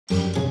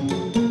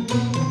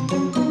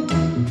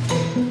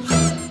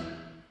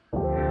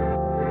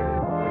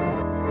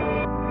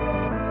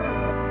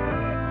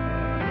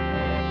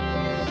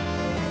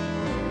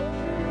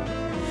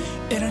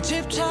이런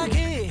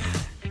집착이.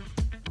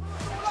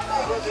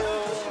 안녕하세요.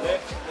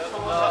 네,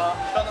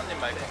 안녕하세요. 셔누님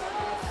말고.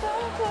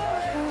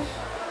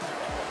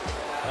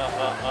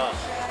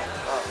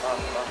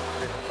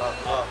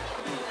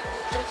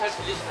 잘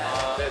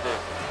들리시나요? 네네.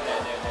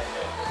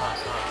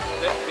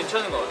 네,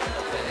 괜찮은 것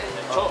같아요. 네.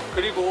 저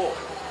그리고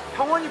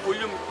형원이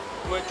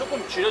볼륨을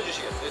조금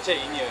줄여주시겠어요? 제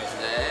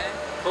인이어에서. 네.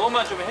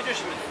 그것만 좀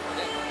해주시면 돼요.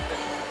 네.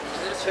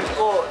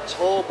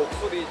 저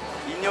목소리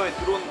인이어에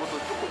들어오는 것도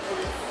조금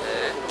소리.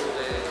 네.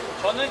 네.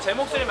 저는 제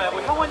목소리 말고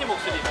형원이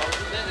목소리.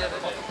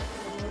 네네네.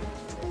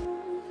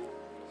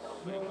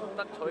 그리고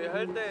딱 저희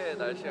할 때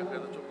날씨가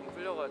그래도 조금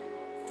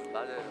풀려가지고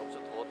낮에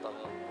엄청 더웠다가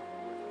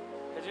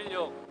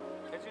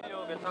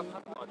해질녘에 딱 하는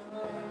것 같은데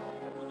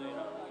팬분들이랑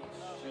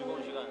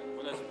즐거운 시간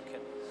보냈으면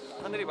좋겠네.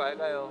 하늘이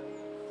맑아요.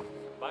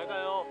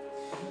 맑아요.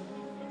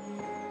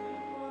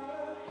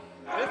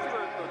 페스티벌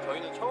또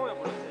저희는 처음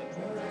해보는데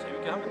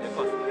재밌게 하면 될 것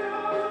같습니다.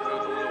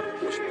 그리고 오늘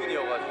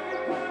 50분이어가지고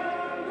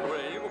올해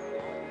 7분.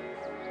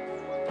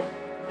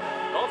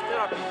 러브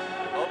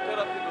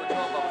테라피도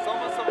처음 하고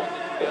서머도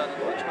둘이 하는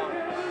건 처음.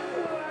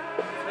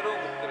 새로운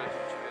곡들을 좀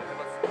준비를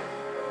해봤습니다.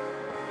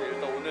 근데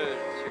일단 오늘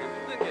지금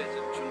힘든 게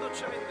지금 춤도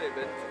춤인데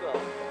멘트가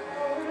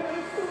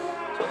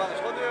저랑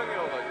셔누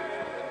형이어가지고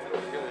멘트를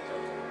어떻게 해야 될지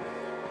모르겠어요.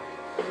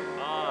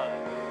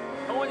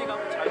 형원이가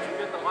잘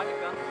준비했다고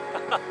하니까.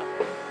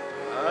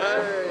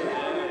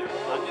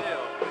 아니래요.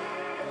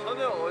 셔누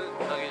형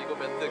자기 이거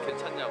멘트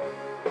괜찮냐고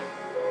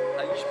한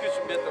 20개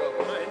준비했더라고.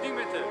 저 엔딩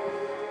멘트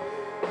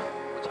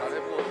잘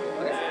해보고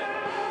하겠습니다.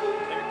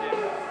 재밌게.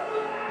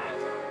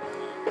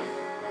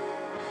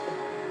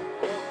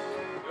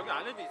 여기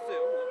안에도 있어요.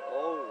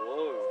 어우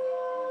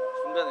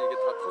중간에 이게 다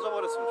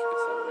터져버렸으면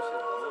좋겠어요. 옷이.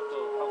 이것도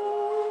하고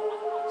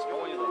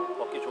형원이도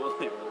먹기 좋은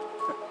거 입는.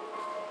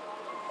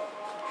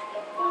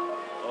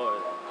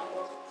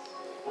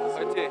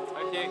 파이팅!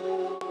 파이팅!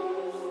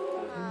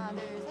 하나,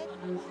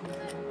 둘,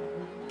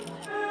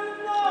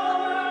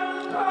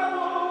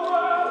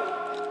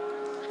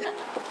 셋.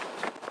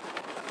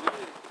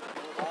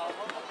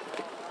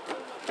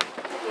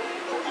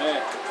 네.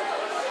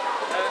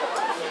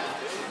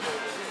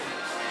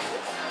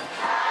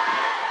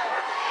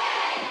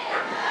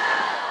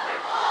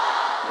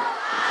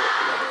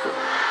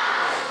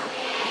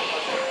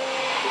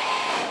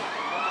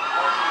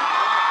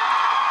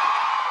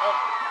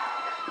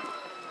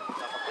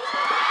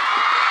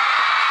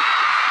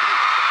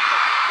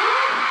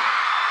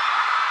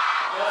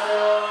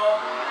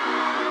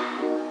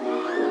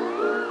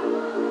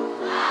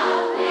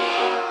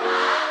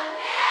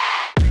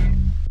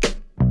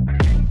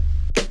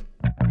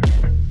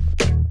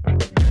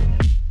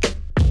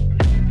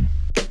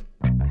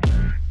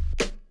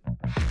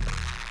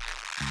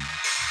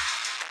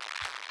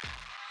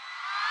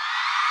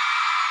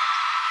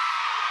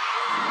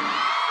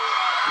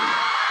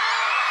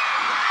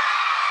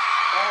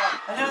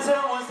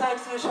 안녕하세요,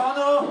 몬스타-X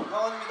셔누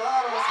형원입니다.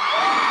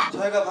 반갑습니다.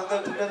 저희가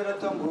방금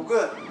들려드렸던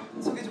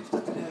곡은 소개 좀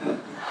부탁드려요.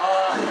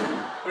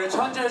 우리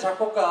천재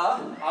작곡가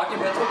악기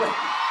베토벤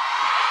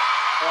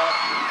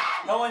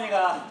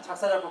형원이가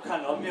작사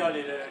작곡한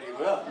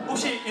런미얼리를이고요.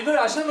 혹시 이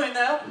노래 아시는 분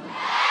있나요?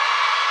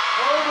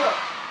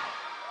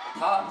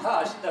 다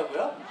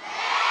아신다고요?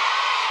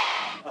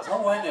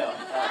 성공했네요.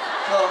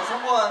 저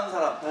성공한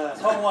사람. 네,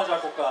 성공한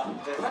작곡가.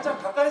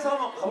 살짝 가까이서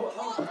한번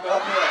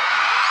볼까요?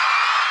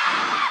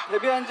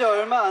 데뷔한 지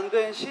얼마 안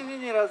된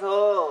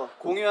신인이라서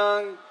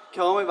공연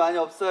경험이 많이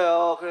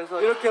없어요.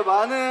 그래서 이렇게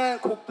많은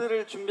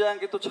곡들을 준비한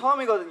게 또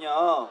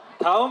처음이거든요.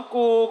 다음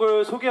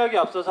곡을 소개하기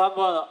앞서서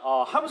한번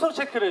함성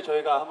체크를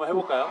저희가 한번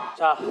해볼까요?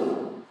 자,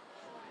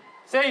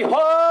 Say ho,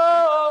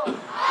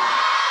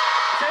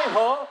 Say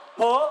ho,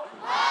 ho,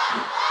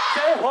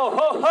 Say ho,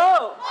 ho,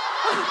 ho.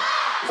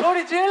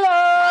 소리 질러!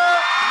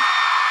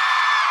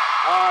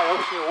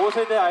 역시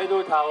 5세대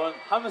아이돌다운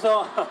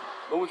함성.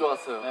 너무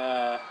좋았어요.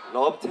 네.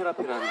 러브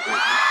테라피라는 곡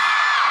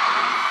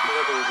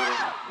들려드리도록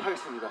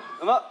하겠습니다.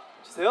 음악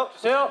주세요.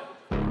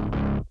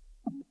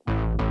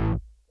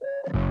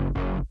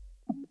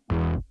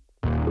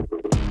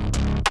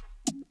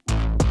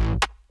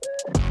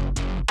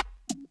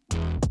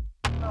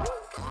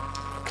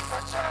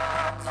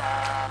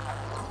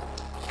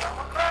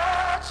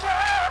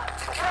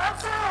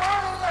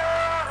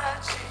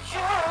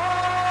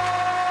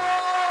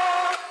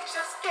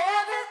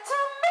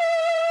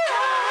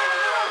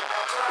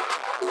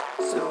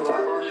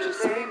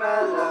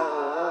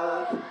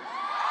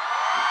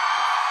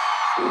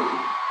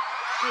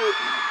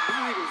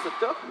 무슨 일이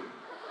있었죠?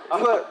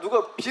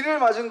 누가 비를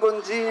맞은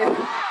건지.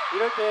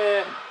 이럴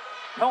때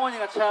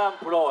형원이가 참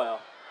부러워요.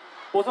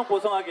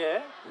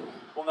 보송보송하게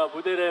뭔가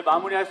무대를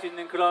마무리할 수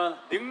있는 그런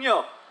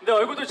능력. 근데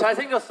얼굴도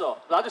잘생겼어.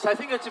 나도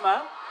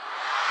잘생겼지만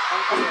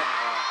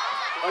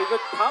이거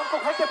다음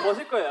곡 할 때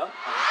벗을 거예요.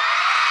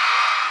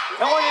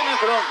 형원이는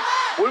그럼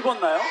뭘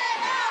벗나요?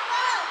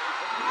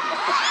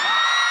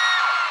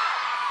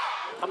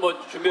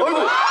 한번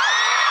준비해볼까요?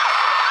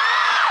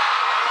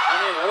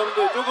 아니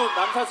여러분들 조금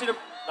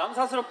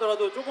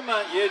남사스럽더라도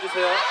조금만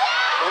이해해주세요.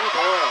 너무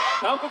더워요.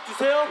 다음 곡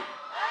주세요.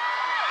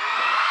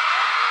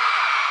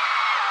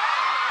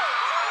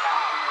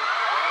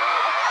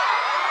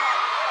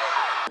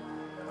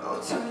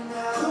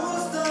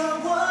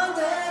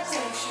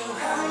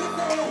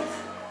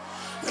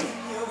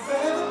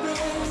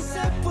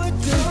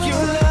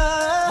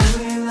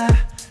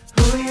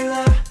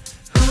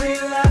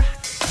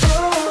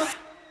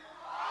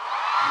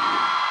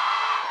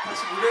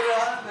 같이 무대를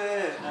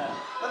하는데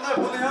맨날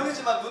보는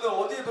형이지만 눈을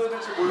어디에 둬야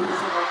될지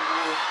모르겠어가지고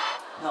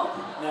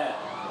형. 네.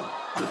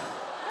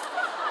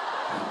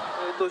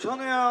 또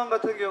션우 형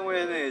같은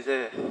경우에는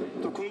이제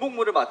또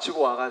군복무를 마치고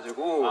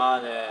와가지고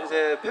네.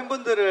 이제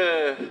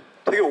팬분들을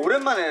되게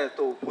오랜만에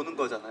또 보는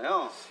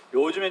거잖아요.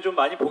 요즘엔 좀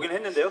많이 보긴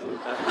했는데요.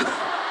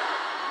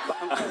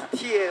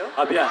 티예요?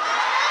 아 미안.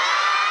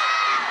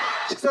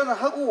 식사는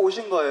하고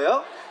오신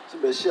거예요?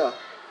 지금 몇 시야?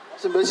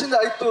 지금 몇 시인데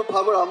아직도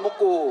밥을 안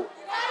먹고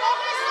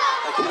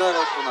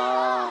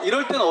기다렸구나.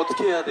 이럴 때는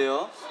어떻게 해야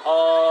돼요?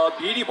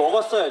 미리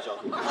먹었어야죠.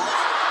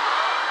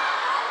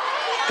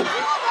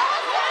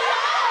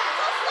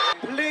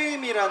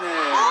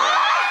 플레임이라는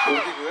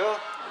곡이고요.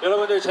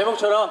 여러분들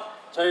제목처럼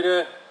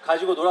저희를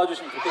가지고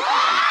놀아주시면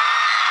좋겠습니다.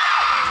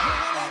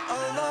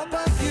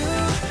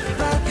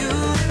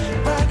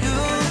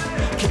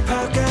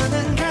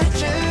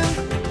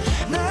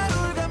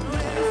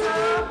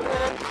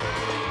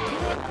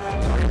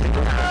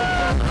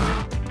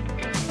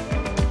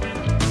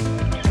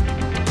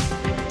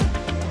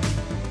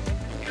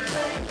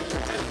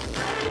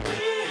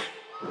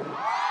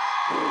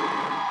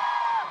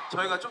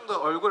 저희가 좀 더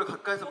얼굴을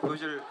가까이서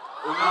보여줄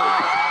의미가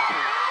있다고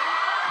생각해요.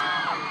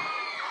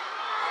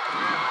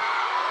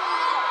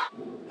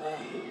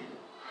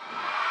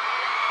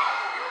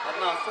 안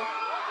나왔어?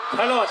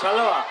 잘 나와, 잘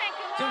나와.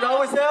 지금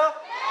나오고 있어요?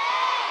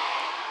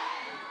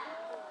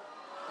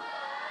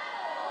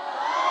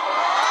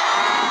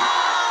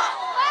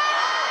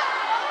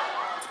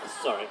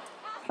 Sorry.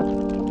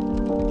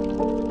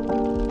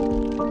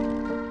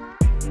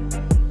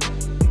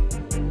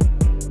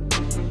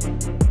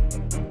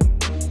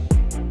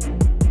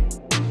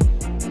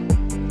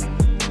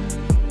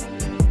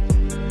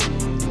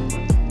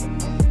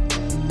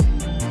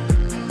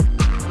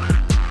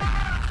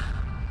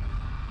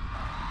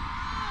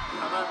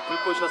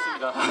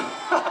 불꽃이었습니다.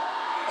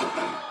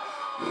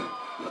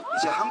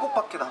 이제 한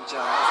곡밖에 남지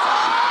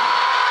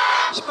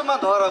않았어요. 10분만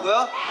더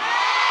하라고요?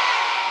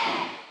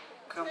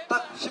 그럼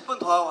딱 10분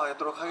더 하고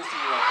가도록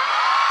하겠습니다.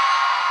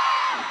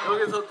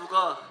 여기서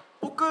누가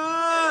복근!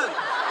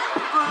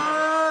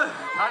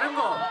 다른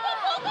거.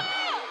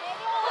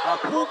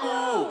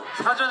 포구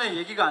사전에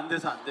얘기가 안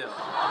돼서 안 돼요.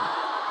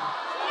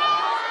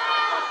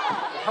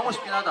 하고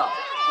싶긴 하다.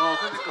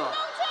 그러니까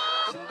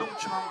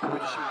진동춤 한번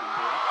보여주시면 안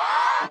돼요?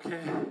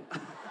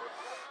 오케이.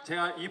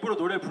 제가 입으로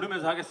노래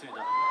부르면서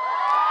하겠습니다.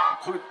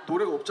 거기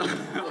노래가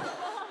없잖아요.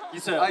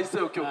 있어요.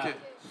 있어요. 오케이.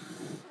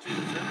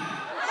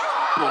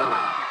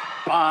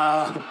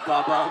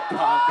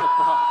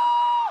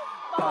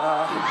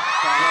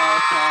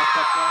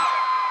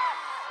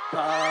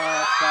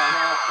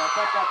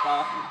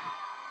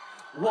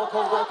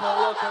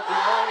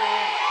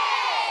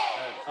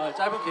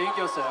 짧은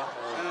개인기였어요.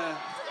 네.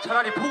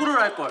 차라리 포구를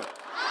할 걸.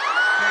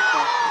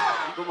 그러니까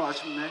너무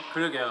아쉽네.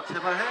 그러게요.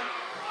 제발 해.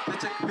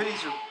 대책 회의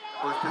중.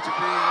 대책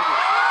회의 하고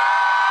있어요.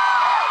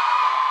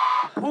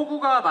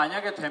 포구가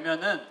만약에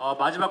되면은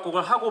마지막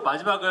곡을 하고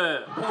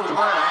마지막을 포구로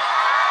좋아해요.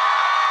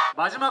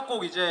 마지막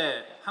곡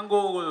이제 한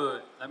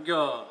곡을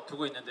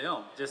남겨두고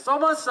있는데요. 이제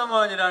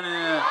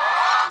Someone이라는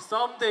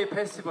썸데이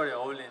페스티벌에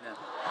어울리는.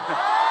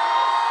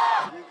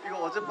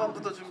 이거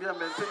어젯밤부터 준비한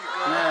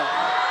멘트니까. 네.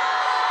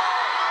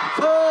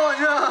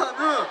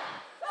 소녀누.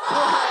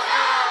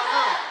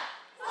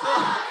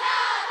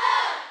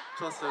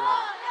 좋았어요.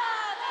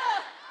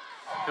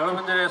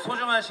 여러분들의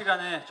소중한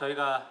시간에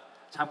저희가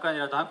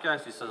잠깐이라도 함께 할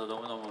수 있어서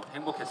너무너무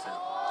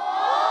행복했어요.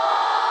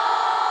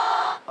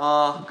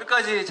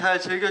 끝까지 잘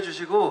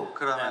즐겨주시고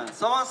그러면 네.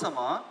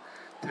 Someone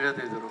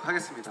들려드리도록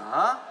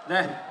하겠습니다.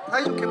 네.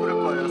 사이좋게 부를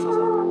거예요, 서서.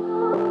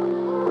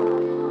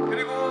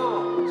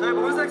 그리고 저희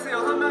몬스타엑스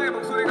 6명의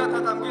목소리가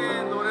다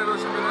담긴 노래로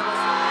준비를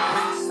해봤습니다.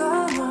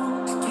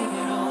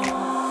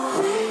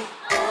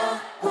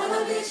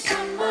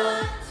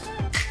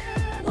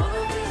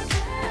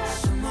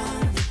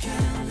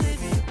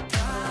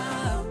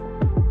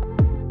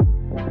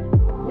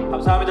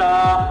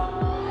 감사합니다.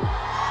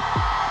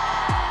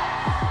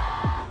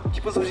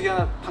 기쁜 소식이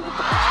하나 방금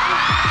딱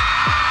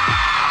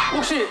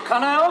혹시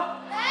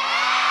가나요? 네.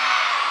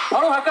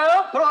 바로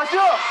갈까요? 바로 가시죠.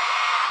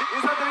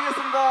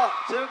 인사드리겠습니다.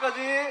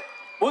 지금까지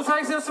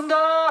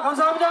몬스타엑스였습니다.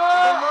 감사합니다.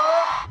 감사합니다.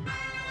 감사합니다.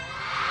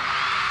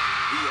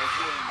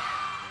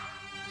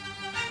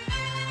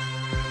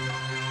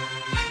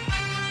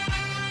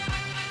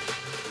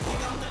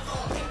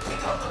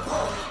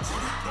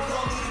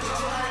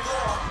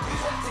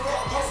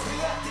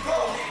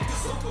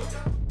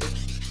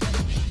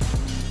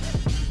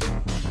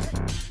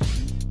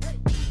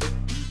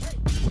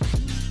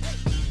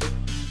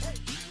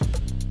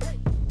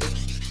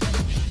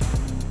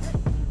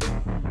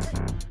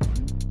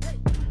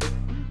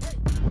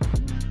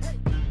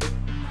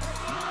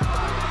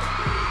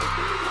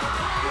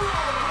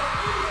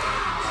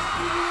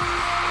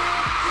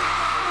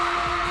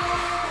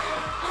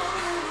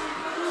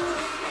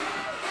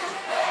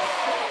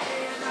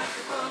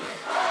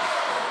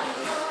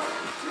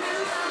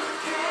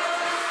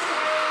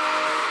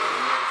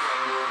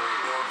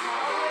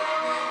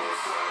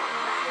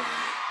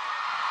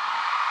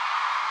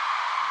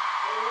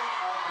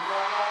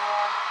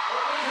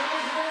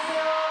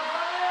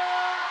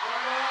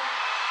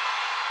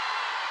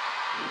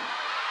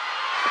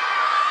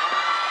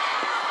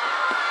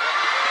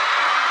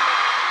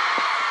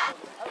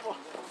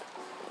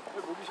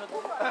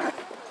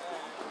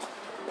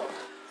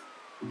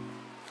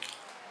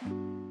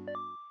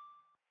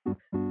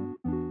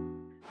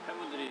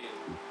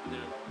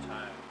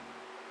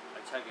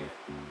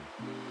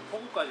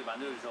 무대까지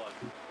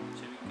만들어주셔가지고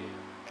재밌게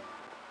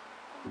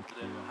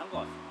무대를 한 것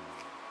같습니다.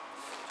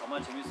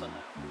 정말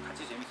재밌었나요?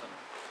 같이 재밌었나요?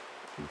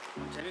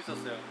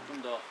 재밌었어요.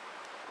 좀 더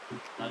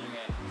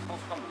나중에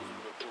성숙한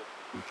모습으로 또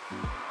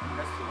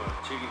페스티벌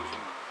즐기고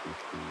싶네요.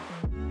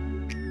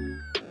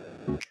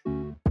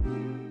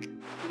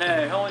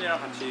 네, 형원이랑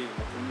같이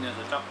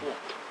고민해서 짰고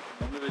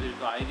멤버들이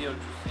또 아이디어를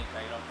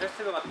줬으니까 이런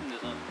페스티벌 같은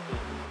데서는 또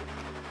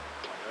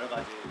여러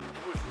가지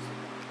해볼 수 있을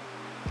것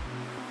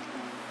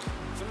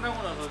같아요.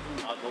 끝나고 나서 좀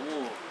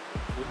너무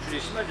노출이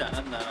심하지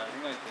않았나라는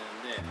생각이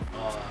드는데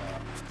뭐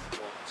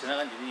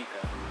지나간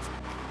일이니까요.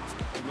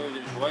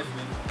 멤버들이 좋아했으면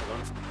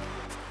좋겠고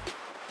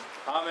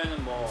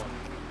다음에는 뭐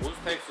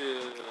몬스타엑스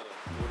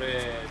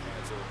노래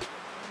중에서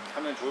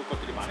하면 좋을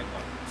것들이 많을 것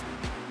같아요.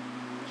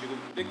 지금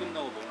무대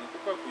끝나고 먹는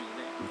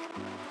꽃갈콘인데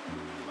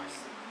되게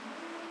맛있어요.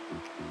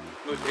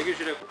 그리고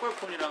대기실에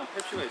꽃갈콘이랑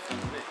펩시가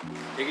있었는데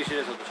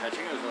대기실에서도 잘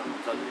챙겨줘서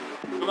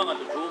감사드리고 조만간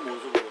또 좋은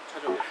모습으로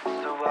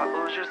찾아오겠습니다.